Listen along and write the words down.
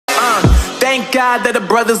Thank God that the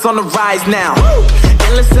brothers on the rise now.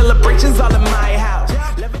 Endless celebrations all in my house.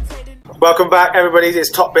 Welcome back, everybody.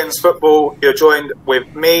 It's Top Bins Football. You're joined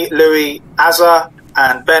with me, Louis, Azza,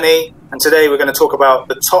 and Benny. And today we're going to talk about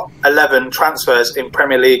the top 11 transfers in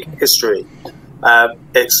Premier League history.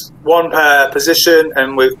 It's one per position,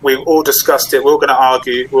 and we've all discussed it. We're all going to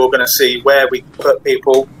argue. We're all going to see where we put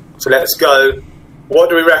people. So let's go. What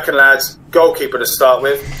do we reckon, lads? Goalkeeper to start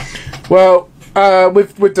with. Well,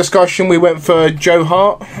 with discussion, we went for Joe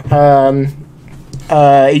Hart.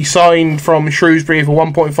 He signed from Shrewsbury for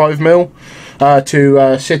 1.5 mil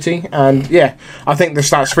to City, and yeah, I think the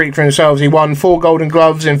stats speak for themselves. He won 4 Golden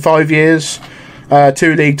Gloves in 5 years,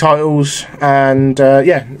 2 league titles, and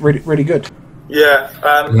yeah, really good. Yeah,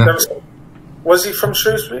 was he from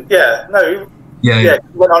Shrewsbury? Yeah, no. Yeah.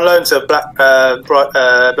 He went on loan to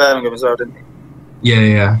Birmingham as well, didn't he?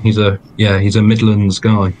 Yeah. He's a Midlands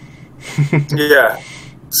guy. Yeah.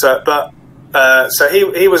 So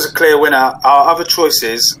he was a clear winner. Our other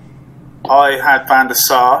choices, I had Van der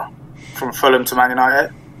Sar from Fulham to Man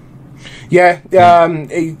United. Yeah,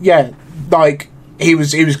 like he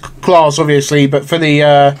was class, obviously, but for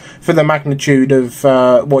the magnitude of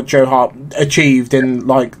what Joe Hart achieved in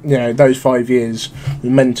those 5 years,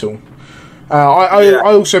 mental. I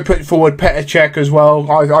also put forward Petr Cech as well.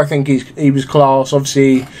 I think he was class.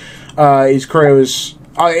 Obviously, his career was.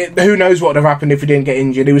 Who knows what would have happened if he didn't get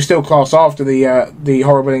injured? He was still class after the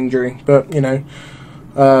horrible injury, but who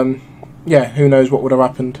knows what would have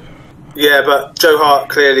happened? Yeah, but Joe Hart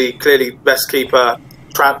clearly best keeper,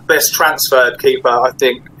 best transferred keeper, I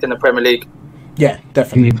think, in the Premier League. Yeah,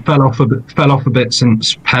 definitely. He fell off a bit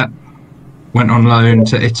since Pep went on loan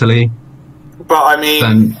to Italy. But I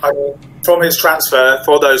mean, from his transfer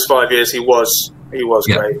for those 5 years, he was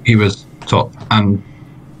great. He was top and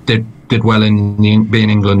did well in being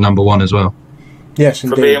England #1 as well. Yes,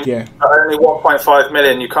 indeed. For only 1.5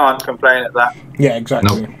 million, you can't complain at that. Yeah,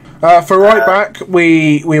 exactly. Nope. For right back,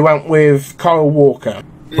 we went with Kyle Walker.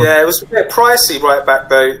 Yeah, it was a bit pricey right back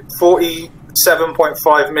though.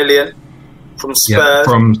 47.5 million from Spurs. Yeah,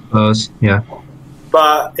 from Spurs. Yeah.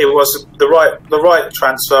 But it was the right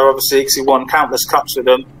transfer, obviously, because he won countless cups with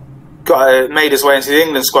them. Made his way into the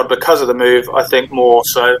England squad because of the move, I think, more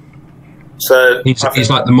so. So he's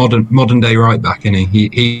like the modern day right back, isn't he?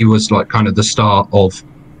 He was like kind of the start of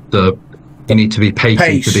the. You need to be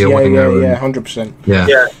pacey to be a winger. Yeah, 100%. Yeah.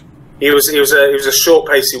 He was a short,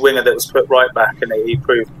 pacey winger that was put right back, and he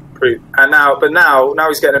proved. And now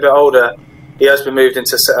he's getting a bit older. He has been moved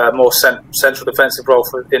into a more central defensive role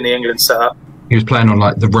in the England setup. He was playing on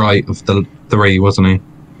like the right of the 3, wasn't he?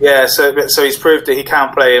 Yeah, so he's proved that he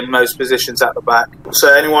can play in most positions at the back.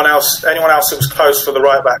 So anyone else that was close for the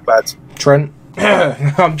right back, lads? Trent.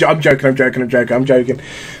 I'm joking. He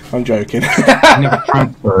never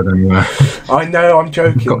transferred anywhere. I know, I'm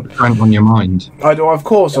joking. You've got Trent on your mind. I do, of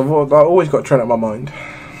course. I've always got Trent on my mind.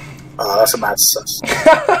 Oh, that's a mad sus.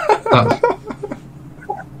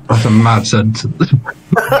 That's a mad sentence. I'm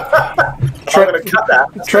going to cut that.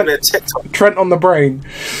 It's going to be a TikTok. Trent on the brain.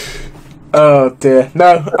 Oh dear.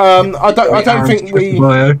 No, I don't think we.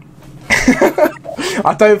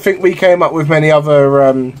 I don't think we came up with many other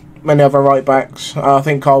right backs. I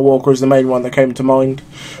think Kyle Walker is the main one that came to mind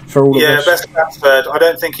for all of us. Yeah, best transferred. I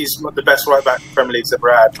don't think he's the best right back the Premier League's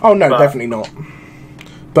ever had. Oh no, definitely not.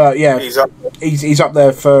 But yeah, he's up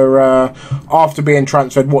there for after being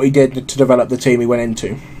transferred. What he did to develop the team he went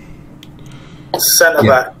into. Centre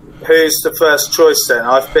back. Who's the first choice then?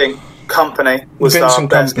 I think Company was our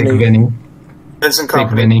best. Vincent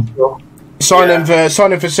Company. Signing for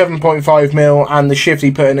 7.5 mil, and the shift he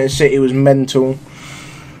put in at City was mental.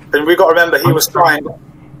 And we've got to remember he was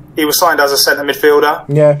signed as a centre midfielder.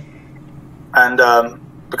 Yeah. And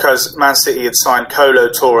because Man City had signed Kolo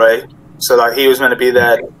Touré, so he was meant to be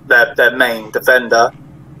their main defender.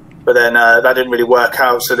 But then that didn't really work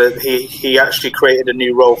out, so that he actually created a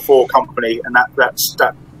new role for Company, and that's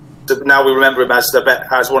now we remember him as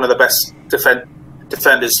one of the best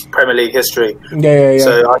defenders Premier League history. Yeah.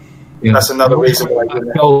 So that's another reason why.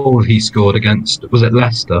 That goal he scored against, was it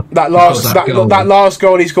Leicester? That last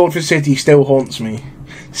goal he scored for City still haunts me.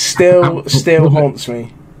 Still haunts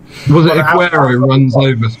me. Was it Aguero runs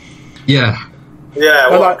over? Yeah. Yeah,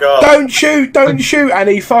 oh my God. Don't shoot, and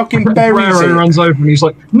he fucking buries it. Aguero runs over and he's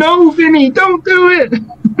like, "No, Vinny, don't do it."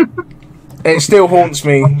 It still haunts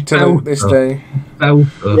me to this day.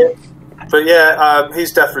 But yeah,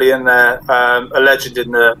 he's definitely in there. A legend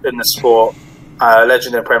in the sport.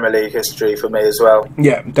 Legend in Premier League history for me as well.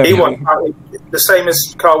 Yeah, definitely. He won the same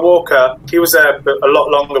as Kyle Walker. He was there a lot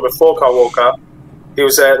longer before Kyle Walker. He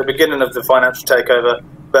was there at the beginning of the financial takeover,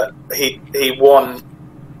 but he won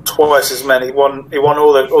twice as many. He won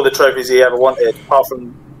all the trophies he ever wanted, apart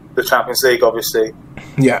from the Champions League, obviously.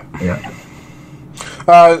 Yeah. Yeah.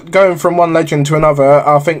 Going from one legend to another,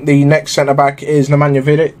 I think the next centre back is Nemanja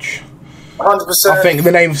Vidic. 100%. I think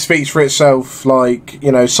the name speaks for itself. Like,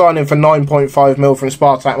 you know, signing for 9.5 mil from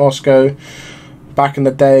Spartak Moscow back in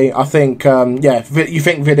the day. I think, you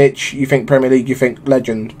think Vidic, you think Premier League, you think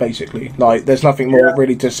legend, basically. Like, there's nothing more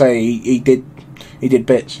really to say. He did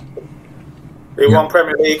bits. He won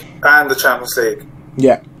Premier League and the Champions League.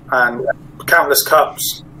 Yeah. And countless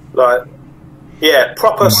cups. Like, yeah,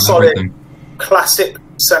 proper solid, everything. Classic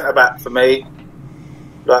centre back for me.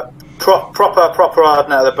 Like proper hard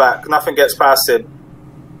net at the back. Nothing gets past him,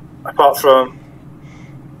 apart from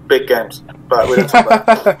big games. But we don't talk about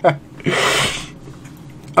that.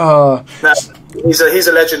 Now, he's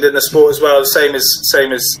a legend in the sport as well. Same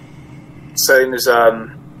as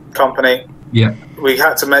Company. Yeah. We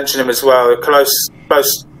had to mention him as well. Close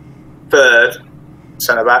third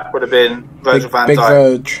centre back would have been Virgil van Big Dijk.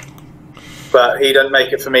 Verge. But he doesn't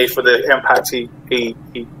make it for me for the impact he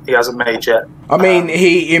hasn't made yet. I mean,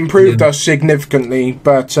 he improved us significantly,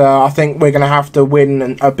 but I think we're going to have to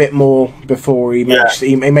win a bit more before he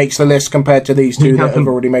makes the list compared to these two that have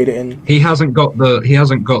already made it in. He hasn't got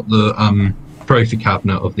the trophy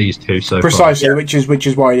cabinet of these two so Precisely, far. which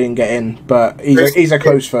is why he didn't get in. But he's a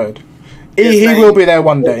close third. He will be there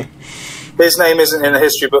one day. His name isn't in the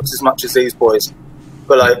history books as much as these boys,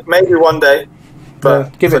 but like maybe one day.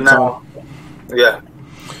 But give it now, time. Yeah.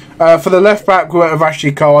 For the left back, we went with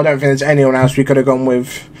Ashley Cole. I don't think there's anyone else we could have gone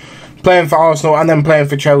with. Playing for Arsenal and then playing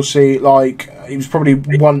for Chelsea, like, he was probably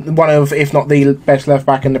one of, if not the best left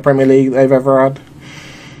back in the Premier League they've ever had.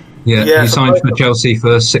 Yeah, he signed for Chelsea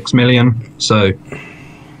for $6 million, so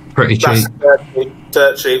pretty cheap.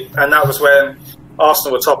 Dirt cheap, and that was when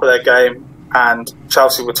Arsenal were top of their game and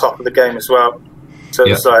Chelsea were top of the game as well. So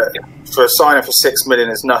it was like, for a signing for $6 million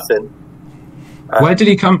is nothing. Where did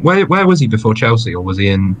he come? Where was he before Chelsea, or was he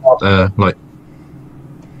in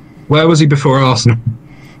where was he before Arsenal?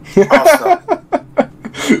 Arsenal.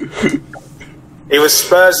 He was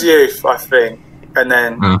Spurs youth, I think, and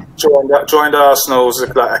then joined Arsenal's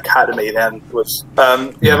like academy. Then was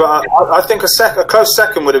but I think a close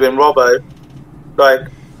second would have been Robbo. Like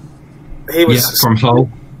he was from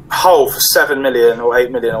Hull for 7 million or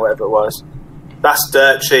 8 million or whatever it was. That's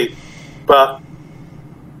dirt cheap, but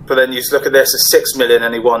then you look at this as 6 million,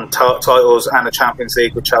 and he won titles and the Champions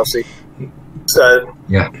League with Chelsea. So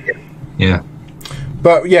yeah.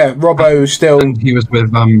 But yeah, Robbo still. And he was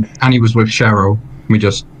with Cheryl. We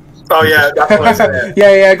just. Oh yeah, that was it.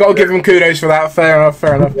 yeah. Got to give him kudos for that. Fair enough.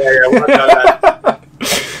 Yeah, well done,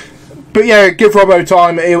 But yeah, give Robbo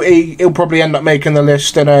time. He'll probably end up making the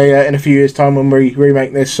list in a few years' time when we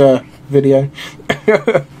remake this video.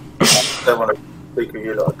 Don't want to speak with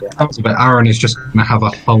you lot again. That was a bit. Aaron is just going to have a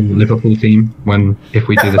whole Liverpool team if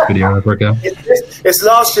we do this video over again. It's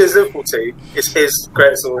last year's Liverpool team. It's his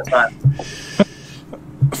greatest of all time.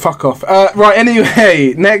 Fuck off. Right,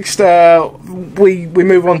 anyway, next we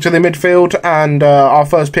move on to the midfield, and our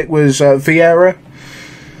first pick was Vieira.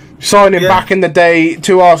 Signing back in the day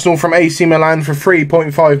to Arsenal from AC Milan for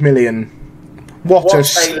 3.5 million. What a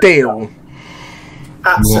steal.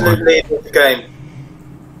 Absolutely the game.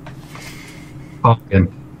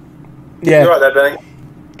 Yeah. You right there, Benny?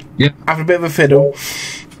 Yeah. Having a bit of a fiddle.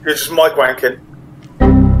 You're just mic wanking.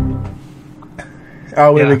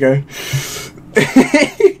 Oh, here we go.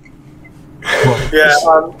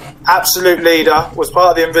 Absolute leader, was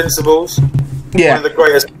part of the Invincibles. Yeah.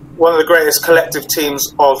 One of the greatest collective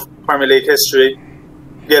teams of Premier League history.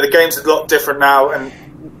 Yeah, the game's a lot different now, and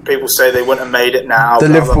people say they wouldn't have made it now. The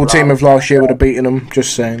Liverpool team of last year would have beaten them,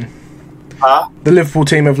 just saying. Huh? The Liverpool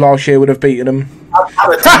team of last year would have beaten them.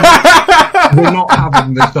 We're not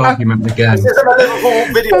having this argument again. This isn't a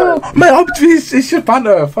Liverpool video. Mate, it's just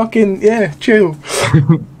banter. Fucking, yeah, chill.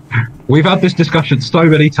 We've had this discussion so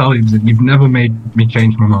many times, and you've never made me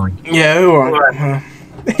change my mind. Yeah, alright.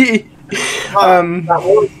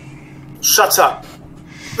 Shut up.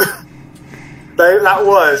 That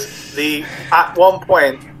was at one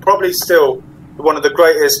point, probably still one of the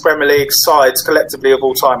greatest Premier League sides collectively of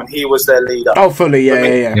all time, and he was their leader. Oh, fully,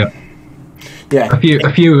 yeah. A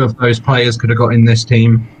few of those players could have got in this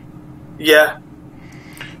team. Yeah.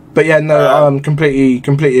 But yeah, no,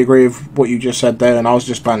 completely agree with what you just said there, and I was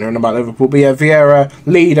just bantering about Liverpool. But yeah, Vieira,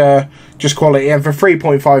 leader, just quality, and for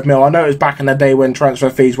 3.5 mil, I know it was back in the day when transfer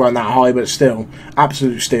fees weren't that high, but still,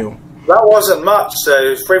 absolute steal. That wasn't much,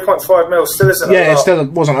 so 3.5 mil still isn't a lot. Yeah, it still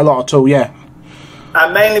wasn't a lot at all, yeah.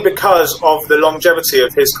 And mainly because of the longevity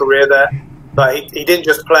of his career there. Like he didn't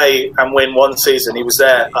just play and win one season. He was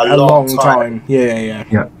there a long time.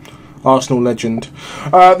 Yeah. Arsenal legend.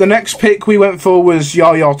 The next pick we went for was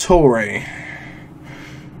Yaya Toure.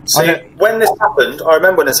 See, when this happened, I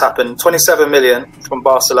remember when this happened. 27 million from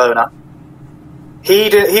Barcelona.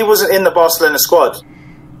 He wasn't in the Barcelona squad.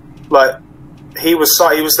 Like he was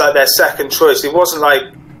like their second choice. He wasn't like,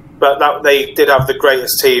 but they did have the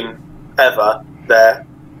greatest team ever there.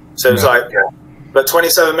 So it was but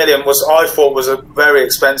 27 million I thought was a very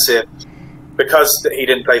expensive because he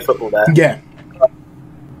didn't play football there. Yeah.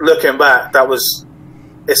 Looking back,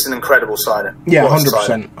 it's an incredible signing. Yeah,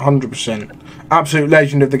 100%. Absolute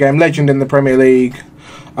legend of the game, legend in the Premier League.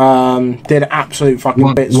 Did absolute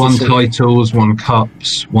fucking bits. Won titles, won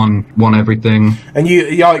cups, won everything. And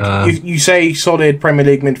you say solid Premier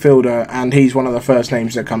League midfielder, and he's one of the first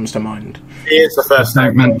names that comes to mind. He is the first name.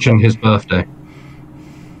 Don't mention his birthday.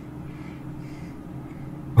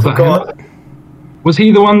 Was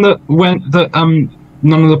he the one that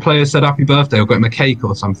none of the players said happy birthday or got him a cake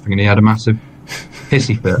or something, and he had a massive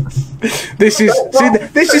hissy fit? This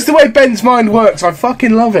is the way Ben's mind works. I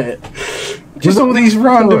fucking love it. Just all these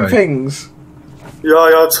random things.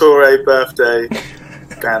 Yaya Toure birthday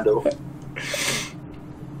scandal.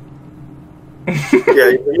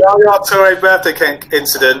 Yeah, Yaya Toure birthday cake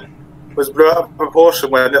incident was blown up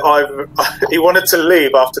proportion when he wanted to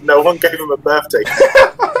leave after no one gave him a birthday.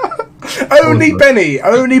 Only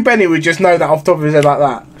Benny would just know that off the top of his head like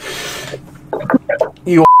that.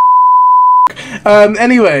 You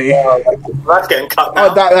anyway. That's getting cut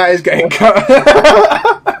now. That is getting cut.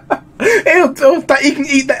 He can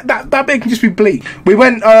eat that bit can just be bleak. We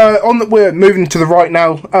went we're moving to the right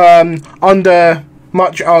now. Under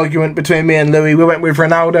much argument between me and Louis, we went with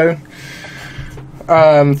Ronaldo.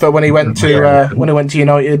 For when he went to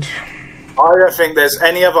United. I don't think there's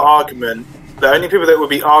any other argument. The only people that would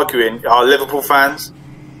be arguing are Liverpool fans.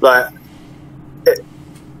 Like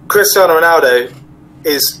Cristiano Ronaldo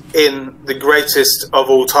is in the greatest of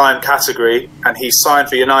all time category, and he signed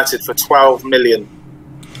for United for 12 million.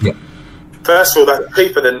 Yeah. First of all, that's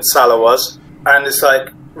cheaper than Salah was, and it's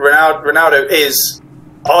like Ronaldo is.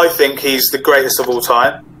 I think he's the greatest of all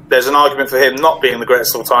time. There's an argument for him not being the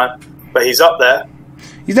greatest of all time, but he's up there.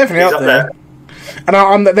 He's definitely up there. And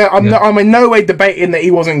I'm in no way debating that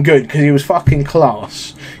he wasn't good, because he was fucking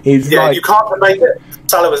class. You can't debate it.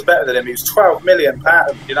 Salah was better than him. He was £12 million.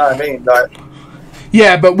 You know what I mean? Like,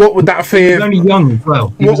 yeah, but what would that fee? He was only young as well.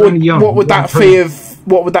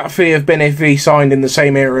 What would that fee have been if he signed in the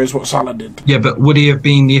same era as what Salah did? Yeah, but would he have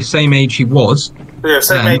been the same age he was? Yeah,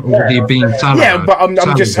 same age. Or would he have been Salah? Yeah, but I'm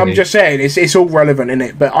just saying it's all relevant, isn't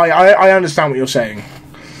it? But I understand what you're saying.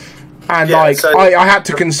 And I had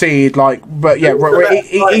to concede, but yeah,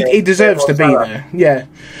 he deserves to be there. Yeah,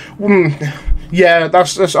 yeah,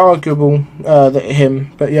 that's arguable that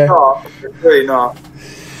him, but yeah, it's really not.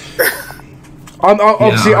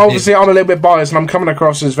 Obviously, I'm a little bit biased, and I'm coming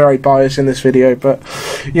across as very biased in this video. But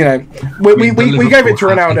you know, we gave it to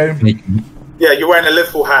Ronaldo. Yeah, you're wearing a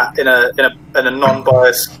Liverpool hat in a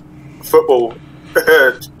non-biased football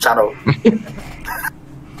channel.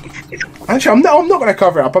 Actually, I'm not going to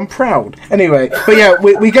cover it up. I'm proud. Anyway, but yeah,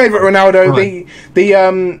 we gave it Ronaldo. Right.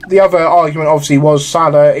 The other argument obviously was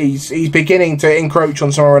Salah. He's beginning to encroach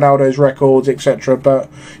on some of Ronaldo's records, etc. But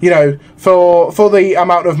you know, for the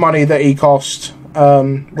amount of money that he cost,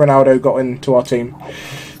 Ronaldo got into our team.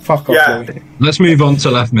 Fuck off. Yeah. Let's move on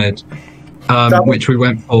to left mid, which we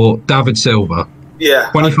went for David Silva. Yeah,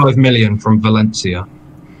 25 million from Valencia.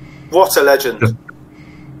 What a legend.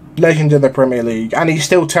 Legend of the Premier League, and he's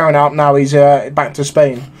still tearing up now. He's back to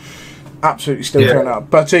Spain, absolutely still tearing up.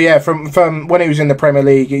 But yeah, from when he was in the Premier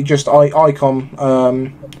League, he just icon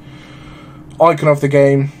of the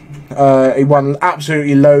game. He won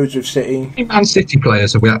absolutely loads with City. Man City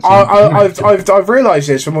players have we actually? I've realised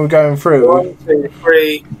this when we were going through. 1, 2,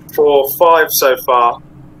 3, 4, 5 so far.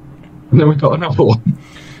 And then we got another one.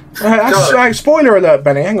 Spoiler alert,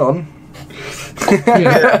 Benny. Hang on.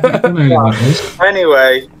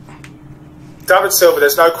 Anyway, David Silva,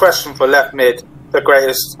 there's no question for left mid, the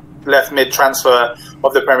greatest left mid transfer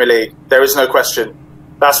of the Premier League. There is no question.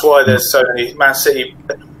 That's why there's so many Man City.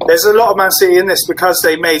 There's a lot of Man City in this because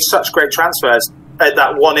they made such great transfers at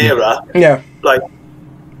that one era. Yeah, like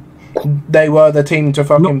they were the team to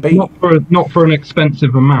fucking beat. Not for an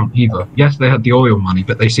expensive amount either. Yes, they had the oil money,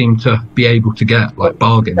 but they seemed to be able to get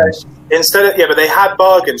bargains. But they had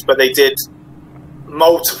bargains, but they did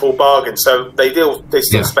multiple bargains, so they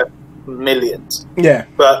still spent millions. Yeah,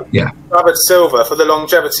 but David Silva, for the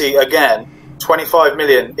longevity, again, 25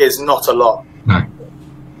 million is not a lot.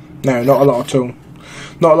 No, not a lot at all.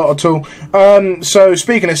 Not a lot at all. So,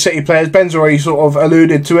 speaking of City players, Ben's already sort of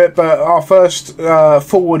alluded to it, but our first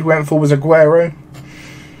forward went for was Aguero.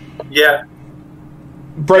 Yeah.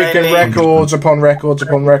 Breaking records upon records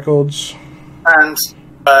upon records. And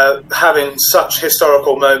having such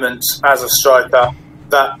historical moments as a striker,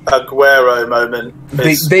 that Aguero moment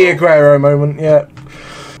is... The Aguero moment, yeah.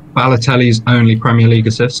 Balotelli's only Premier League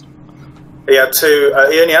assist. He had two.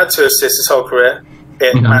 He only had 2 assists his whole career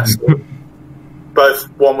in Man City, both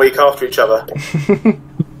 1 week after each other.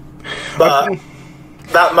 But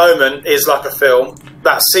that moment is like a film.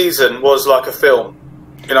 That season was like a film.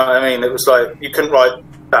 You know what I mean? It was like you couldn't write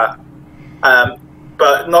that.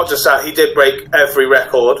 But not just that, he did break every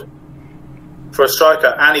record for a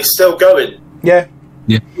striker, and he's still going. Yeah.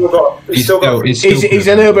 Yeah. He's a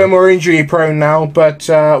little bit more injury prone now, but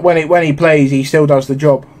when he plays, he still does the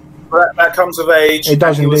job. That comes of age. It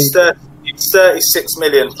does indeed. He was 36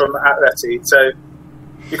 million from Atleti, so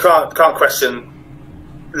you can't question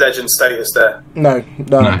legend status there. No.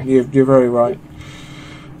 You're very right.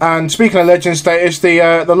 And speaking of legend status,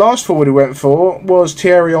 the last forward we went for was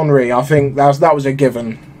Thierry Henry. I think that was a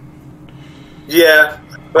given. Yeah,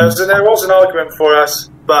 there was an argument for us,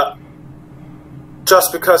 but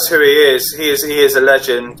just because who he is a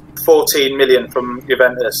legend. 14 million from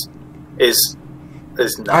Juventus is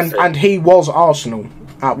nothing. And he was Arsenal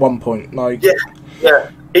at one point. Like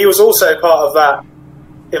yeah. He was also part of that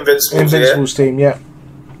Invincibles team. Yeah.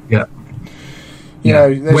 You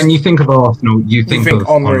know, when you think of Arsenal, you think of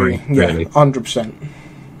Henry. Yeah, really. 100%.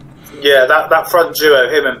 Yeah, that front duo,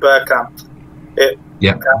 him and Bergkamp.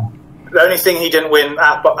 The only thing he didn't win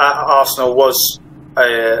at Arsenal was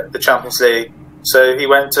the Champions League. So he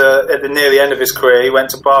went near the end of his career, he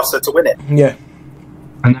went to Barca to win it. Yeah.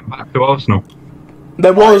 And then back to Arsenal.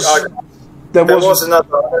 There was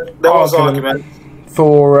argument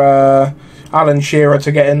for Alan Shearer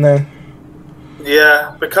to get in there.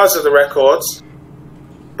 Yeah, because of the records.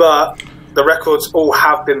 But the records all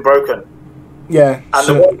have been broken. Yeah. And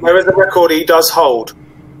there is a record he does hold.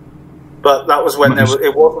 But that was when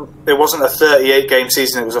it wasn't a 38 game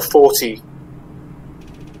season, it was a 44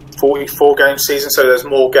 game season, so there's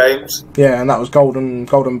more games. Yeah, and that was golden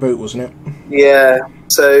boot, wasn't it? Yeah.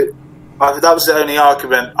 So that was the only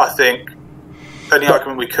argument, I think.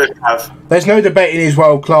 Argument we could have. There's no debating his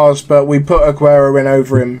world class, but we put Aguero in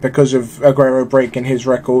over him because of Aguero breaking his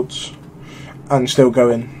records and still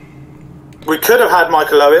going. We could have had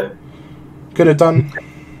Michael Owen. Could have done.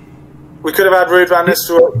 We could have had Ruud van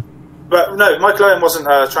Nistelrooy. But no, Michael Owen wasn't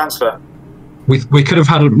a transfer. We could have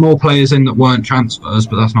had more players in that weren't transfers,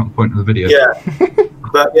 but that's not the point of the video. Yeah.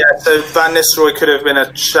 So Van Nistelrooy could have been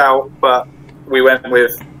a shout, but we went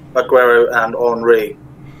with Aguero and Henry.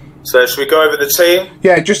 So should we go over the team?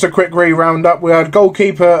 Yeah, just a quick re-round up. We had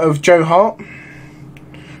goalkeeper of Joe Hart,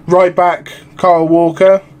 right back Kyle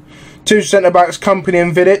Walker, 2 centre backs Company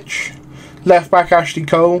and Vidic, left back Ashley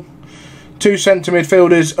Cole, 2 centre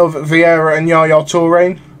midfielders of Vieira and Yaya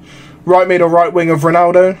Toure, right mid or right wing of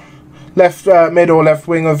Ronaldo, left mid or left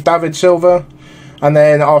wing of David Silva, and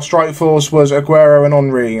then our strike force was Aguero and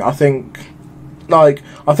Henry. I think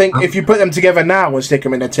if you put them together now and stick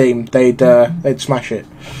them in a team, they'd smash it.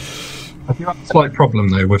 I think that's a slight problem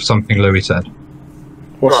though with something Louis said.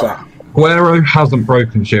 What's that? Aguero hasn't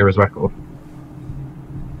broken Shearer's record.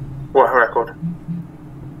 What record?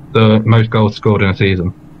 The most goals scored in a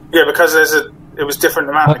season. Yeah, because it was different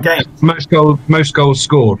amount of games. Most goals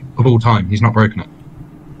scored of all time. He's not broken it.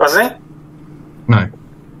 Hasn't he? No.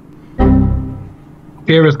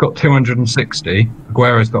 Shearer's got 260.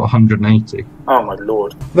 Aguero's got 180. Oh my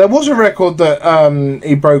lord! There was a record that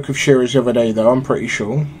he broke of Shearer's the other day, though. I'm pretty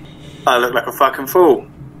sure. I look like a fucking fool.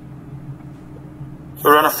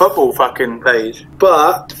 We're on a football fucking page.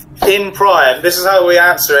 But in prime, this is how we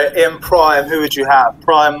answer it. In prime, who would you have?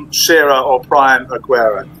 Prime Shearer or prime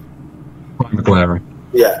Aguero? Prime Aguero.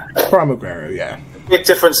 Yeah. Prime Aguero, yeah. Big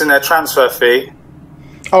difference in their transfer fee.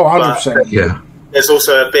 Oh, 100%. Yeah. There's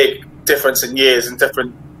also a big difference in years and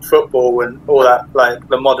different football and all that, like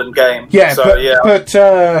the modern game. Yeah, so,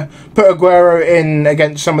 put Aguero in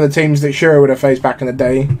against some of the teams that Shearer would have faced back in the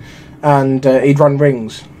day, and he'd run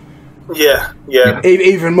rings. Yeah.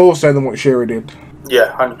 Even more so than what Shearer did.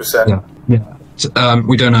 Yeah, 100%. Yeah.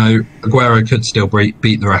 We don't know. Aguero could still beat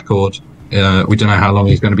the record. We don't know how long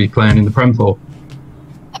he's going to be playing in the Prem for.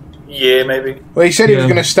 Yeah, maybe. Well, he said he was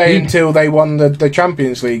going to stay until they won the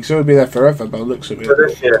Champions League, so he'll be there forever by the looks of it. So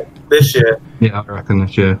this year. Yeah, I reckon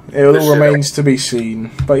this year. It all remains to be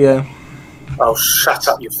seen, but yeah. Oh, shut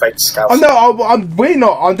up, you fake scout. Oh no, we're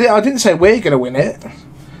not. I didn't say we're going to win it.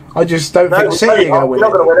 I just don't think City are going to win it. You're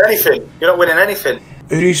not going to win anything. You're not winning anything.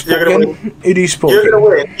 Who do you support again? Who do you support?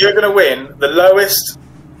 You're going to win the lowest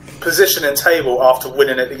position in table after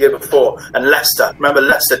winning it the year before. And Leicester, remember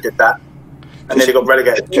Leicester did that, and then they got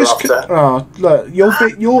relegated after. Oh, look,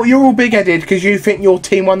 you're all big-headed because you think your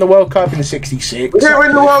team won the World Cup in '66. We didn't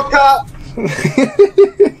win the World Cup.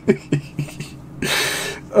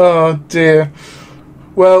 Oh dear.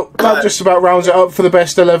 Well, that just about rounds it up for the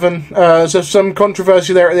best 11. So some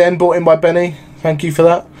controversy there at the end, brought in by Benny. Thank you for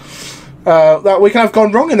that. That we can have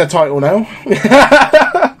gone wrong in the title now.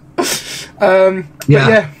 But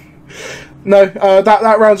yeah. No,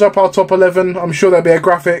 that rounds up our top 11. I'm sure there'll be a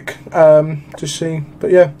graphic to see.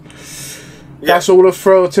 But yeah. That's all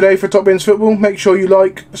for today for Top Bins Football. Make sure you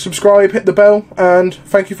like, subscribe, hit the bell, and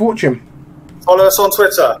thank you for watching. Follow us on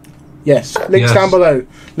Twitter. Yes, links down below.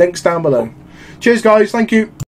 Links down below. Cheers, guys. Thank you.